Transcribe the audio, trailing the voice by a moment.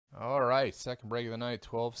right, second break of the night,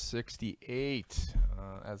 1268.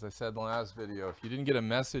 As I said in the last video, if you didn't get a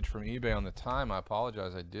message from eBay on the time, I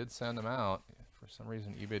apologize. I did send them out. For some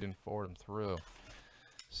reason, eBay didn't forward them through.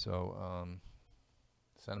 So,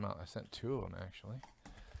 send them out. I sent 2 of them, actually.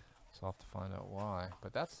 So I'll have to find out why.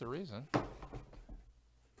 But that's the reason.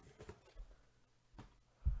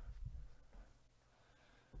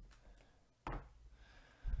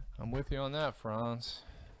 I'm with you on that, Franz.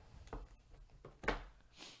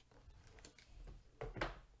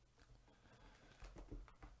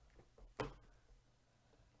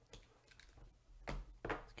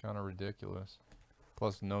 Kind of ridiculous.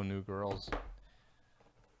 Plus, no new girls.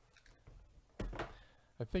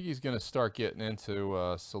 I think he's going to start getting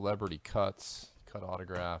into celebrity cuts, cut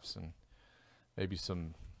autographs, and maybe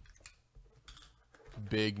some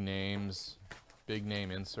big names, big name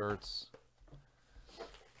inserts.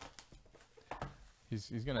 He's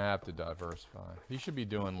going to have to diversify. He should be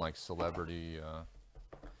doing like celebrity,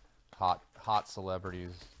 hot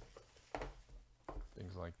celebrities,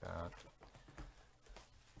 things like that.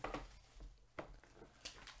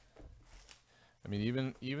 I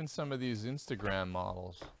mean, even some of these Instagram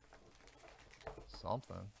models,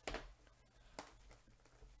 something.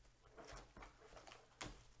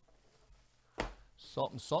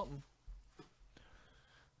 Something.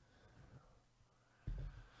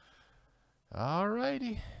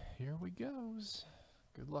 Alrighty, here we goes.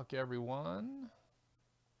 Good luck, everyone.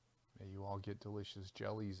 May you all get delicious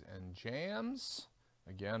jellies and jams.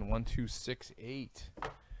 Again, 1268.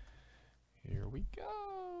 Here we go.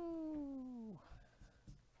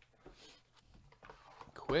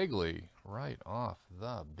 Quigley, right off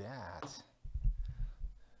the bat.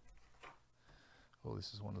 Oh,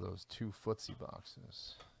 this is one of those 2 footsie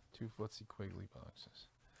boxes. 2 footsie Quigley boxes.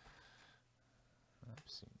 I've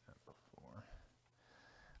seen that before.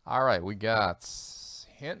 All right, we got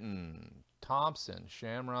Hinton, Thompson,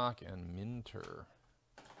 Shamrock, and Minter.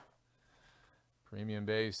 Premium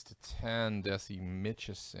base to 10, Desi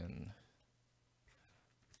Mitchison.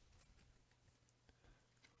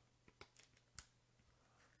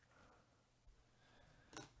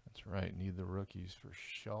 That's right, need the rookies for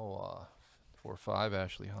show-off. 4-5,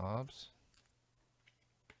 Ashley Hobbs.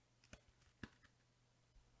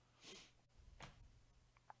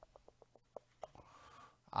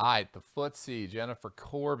 All right, the footsie, Jennifer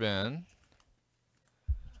Corbin.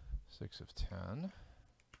 6 of 10.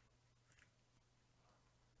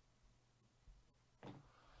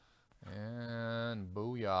 And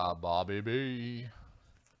booyah, Bobby B.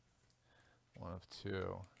 1 of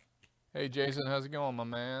 2. Hey, Jason, how's it going, my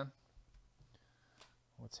man?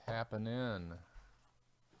 What's happening?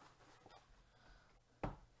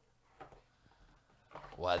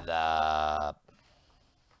 What's up?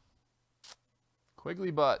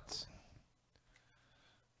 Quigley butt.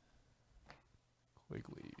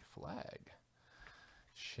 Quigley flag.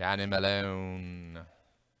 Shannon Malone.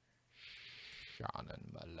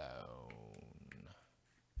 Shannon Malone.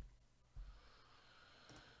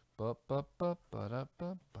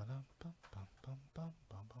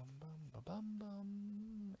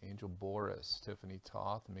 Angel Boris, Tiffany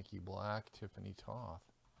Toth, Mickey Black, Tiffany Toth.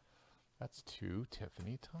 That's 2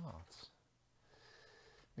 Tiffany Toths.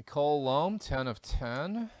 Nicole Loam, 10 of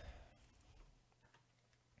 10.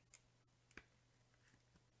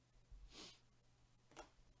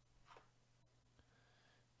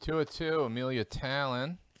 Two of 2, Amelia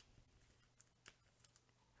Talon.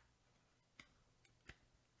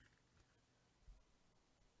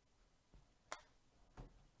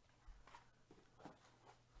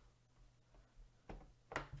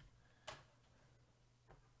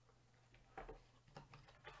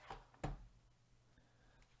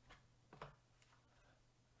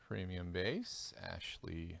 Premium base,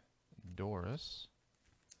 Ashley Doris.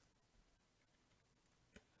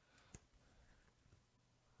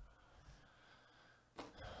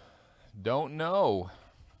 Don't know.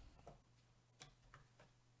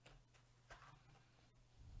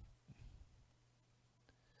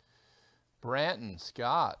 Branton,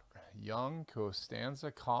 Scott, Young,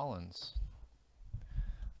 Costanza, Collins.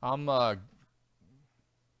 I'm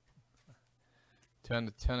 10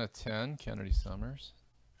 of 10, Kennedy Summers.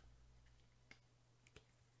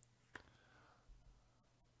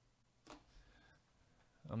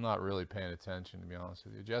 I'm not really paying attention, to be honest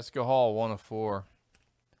with you. Jessica Hall, 1 of 4.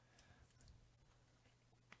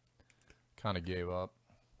 Kind of gave up.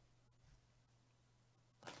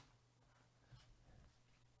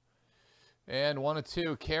 And 1 of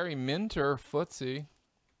 2, Carrie Minter, footsie.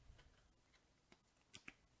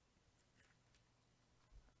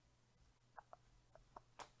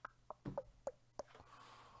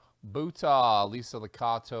 Buta, Lisa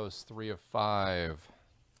Lakatos, 3 of 5.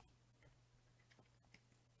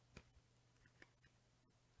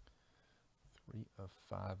 Three of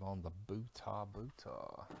 5 on the Buta.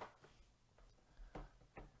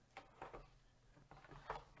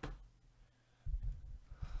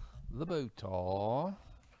 The Buta.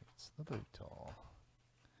 It's the Buta.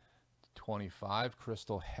 25,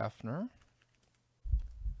 Crystal Hefner.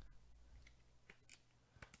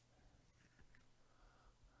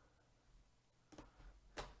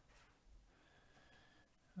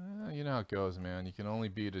 You know how it goes, man. You can only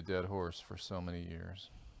beat a dead horse for so many years.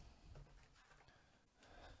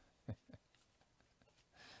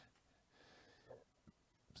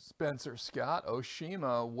 Spencer Scott,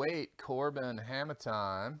 Oshima, Wait, Corbin, Hammer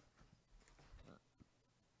Time.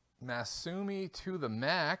 Masumi to the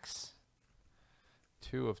max.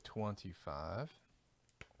 2 of 25.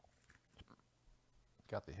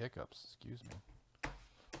 Got the hiccups, excuse me.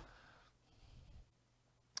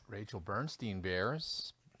 Rachel Bernstein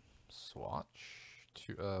Bears. Swatch.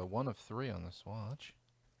 1 of 3 on the swatch.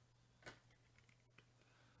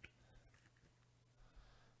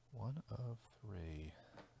 1 of 3.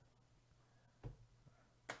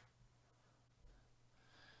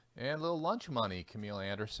 And little lunch money, Camille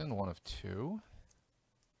Anderson, 1 of 2.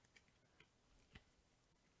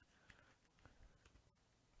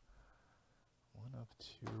 Of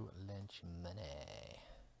 2 lunch money.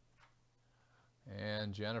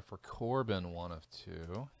 And Jennifer Corbin, 1 of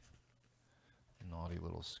 2. Naughty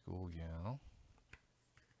little school gal.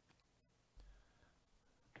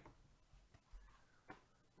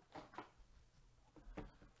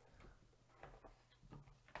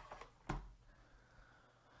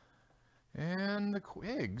 And the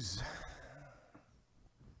Quigs.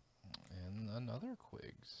 And another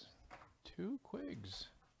Quigs. 2 Quigs.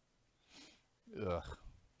 Ugh,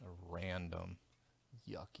 random,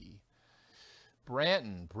 yucky.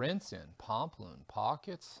 Branton, Brinson, Pomplun,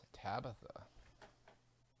 Pockets, Tabitha.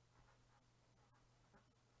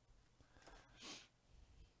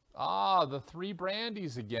 Ah, the 3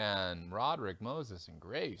 Brandies again. Roderick, Moses, and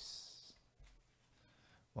Grace.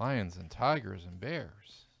 Lions and Tigers and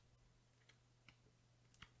Bears.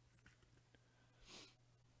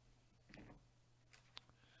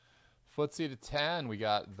 Footsie to 10, we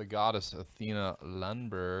got the Goddess Athena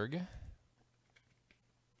Lundberg.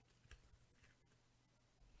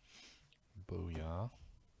 Booyah.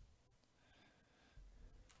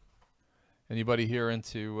 Anybody here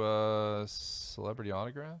into celebrity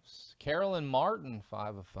autographs? Carolyn Martin,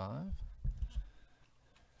 5 of 5.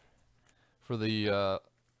 For the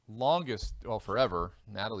longest, well, forever,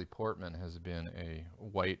 Natalie Portman has been a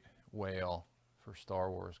white whale for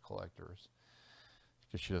Star Wars collectors.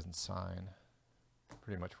 Because she doesn't sign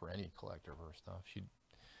pretty much for any collector of her stuff.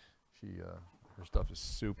 Her stuff is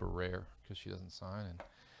super rare because she doesn't sign. And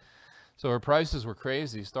so her prices were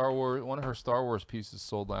crazy. Star Wars, one of her Star Wars pieces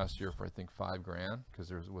sold last year for I think $5 grand because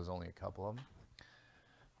there was only a couple of them.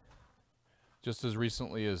 Just as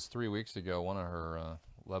recently as 3 weeks ago, one of her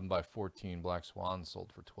 11 by 14 Black Swans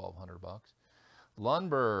sold for $1,200.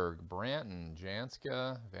 Lundberg, Branton,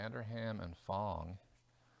 Janska, Vanderham, and Fong.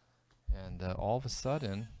 And all of a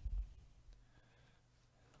sudden,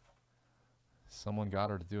 someone got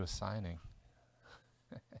her to do a signing.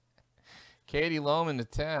 Katie Lohman to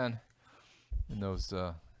 10. And those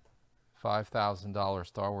 $5,000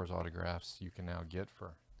 Star Wars autographs you can now get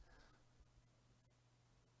for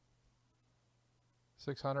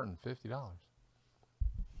 $650.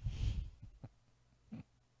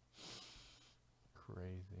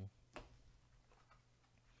 Crazy.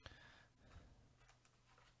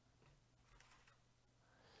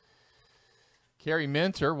 Carrie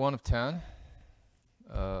Minter, 1 of 10.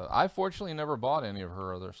 I fortunately never bought any of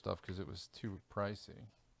her other stuff because it was too pricey.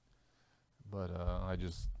 But I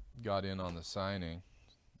just got in on the signing.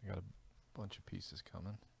 I got a bunch of pieces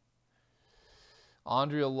coming.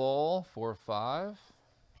 Andrea Lowell, 4 of 5.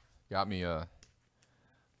 Got me a...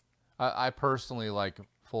 I personally like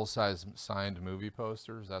full-size signed movie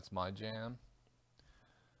posters. That's my jam.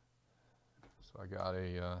 So I got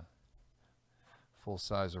a...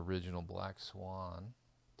 full-size original Black Swan.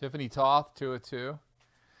 Tiffany Toth, 2 of 2.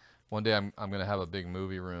 One day I'm going to have a big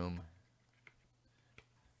movie room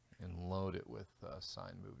and load it with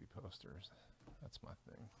signed movie posters. That's my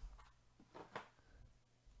thing.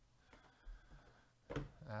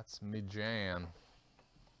 That's me jam.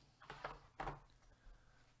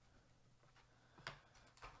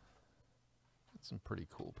 Some pretty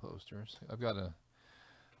cool posters. I've got a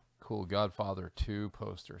cool Godfather 2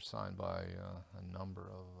 poster signed by a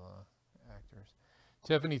number of actors.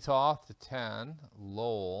 Tiffany Toth to 10.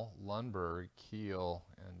 Lowell, Lundberg, Keel,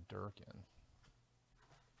 and Durkin.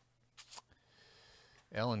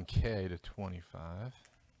 Ellen K to 25.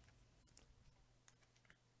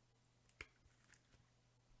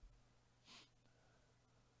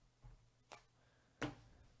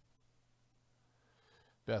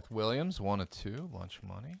 Beth Williams, 1 of 2. Lunch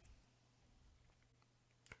money.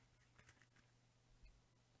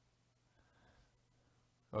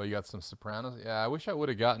 Oh, you got some Sopranos? Yeah, I wish I would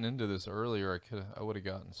have gotten into this earlier. I would have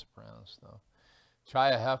gotten Sopranos though.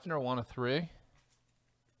 Chaya Hefner, 1 of 3.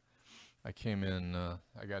 I came in.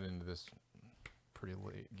 I got into this pretty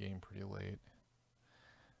late. Pretty late.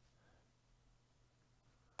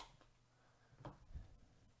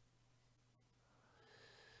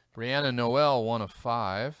 Brianna Noel, 1 of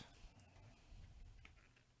 5.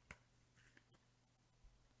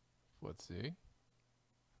 Let's see.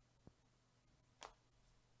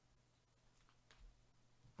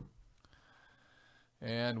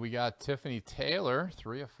 And we got Tiffany Taylor,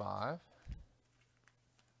 3 of 5.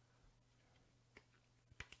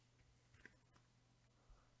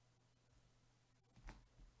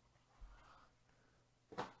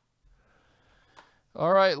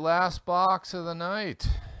 All right, last box of the night.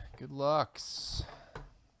 Good lucks.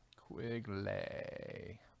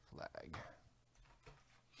 Quigley flag.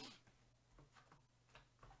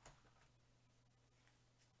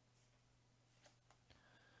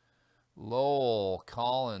 Lowell,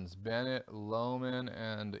 Collins, Bennett, Lohman,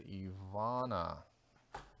 and Ivana.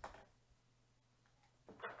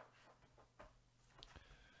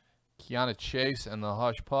 Kiana Chase and the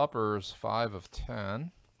Hush Puppers, 5 of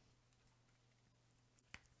 10.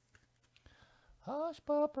 Hush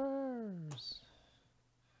Puppers.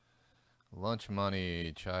 Lunch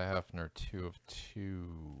money, Chai Hefner, 2 of 2.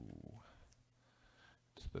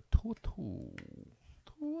 It's the 2 of 2.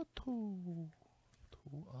 2 of 2.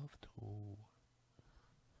 2 of 2.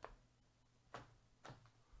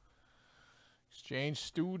 Exchange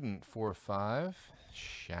Student, 4 of 5.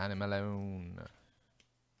 Shannon Malone.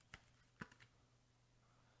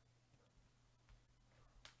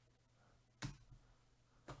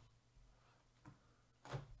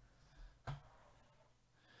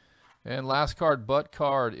 And last card, butt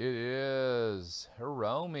card, it is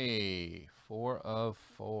Hiromi, 4 of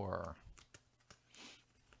 4.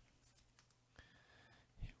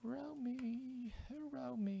 Hiromi,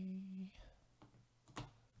 Hiromi.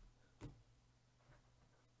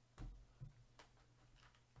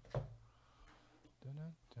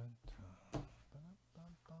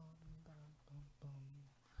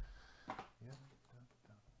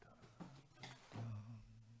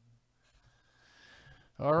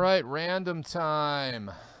 All right, random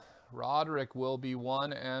time. Roderick will be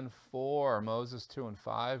 1 and 4. Moses 2 and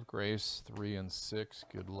 5. Grace 3 and 6.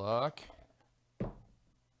 Good luck.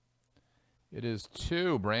 It is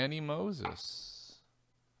 2. Brandy Moses.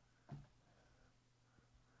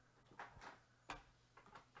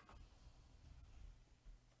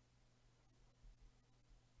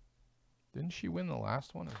 Didn't she win the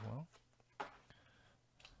last one as well?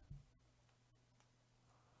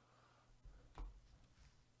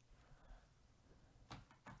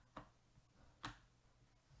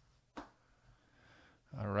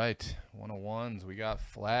 All right, 101s. We got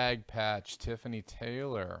Flag Patch, Tiffany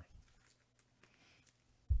Taylor.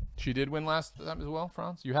 She did win last time as well,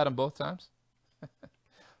 Franz? You had them both times?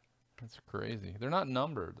 That's crazy. They're not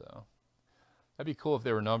numbered, though. That'd be cool if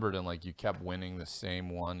they were numbered and, like, you kept winning the same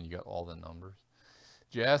one. You got all the numbers.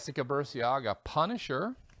 Jessica Burciaga,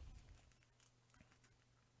 Punisher.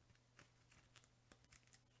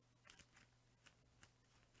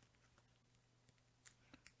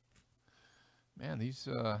 Man, these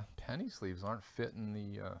penny sleeves aren't fitting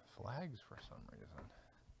the flags for some reason.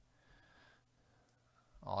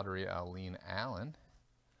 Audrey Aline Allen.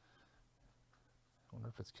 I wonder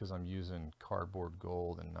if it's because I'm using cardboard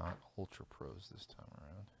gold and not Ultra Pros this time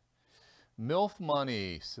around. MILF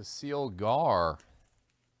Money, Cecile Gar.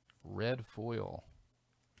 Red foil.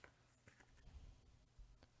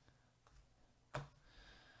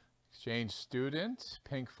 Exchange student,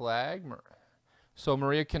 pink flag. So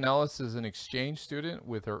Maria Kanellis is an exchange student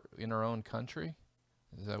with her in her own country.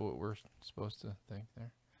 Is that what we're supposed to think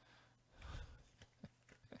there?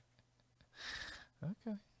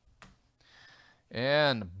 Okay.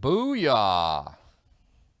 And Booyah!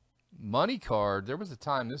 Money card. There was a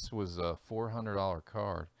time this was a $400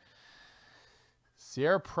 card.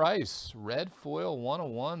 Sierra Price, red foil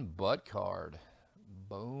 101 butt card.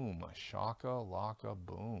 Boom. Shaka, laka,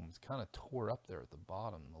 boom. It's kind of tore up there at the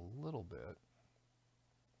bottom a little bit.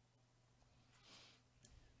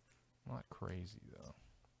 Not crazy, though.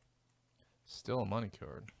 Still a money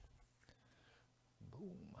card.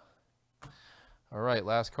 Boom. All right,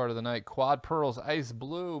 last card of the night. Quad Pearls, Ice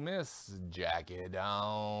Blue, Miss Jacket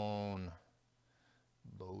Down.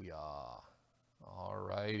 Booyah. All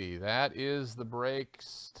righty, that is the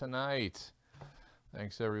breaks tonight.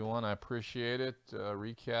 Thanks, everyone. I appreciate it.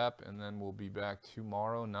 Recap, and then we'll be back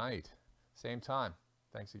tomorrow night. Same time.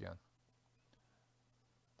 Thanks again.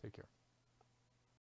 Take care.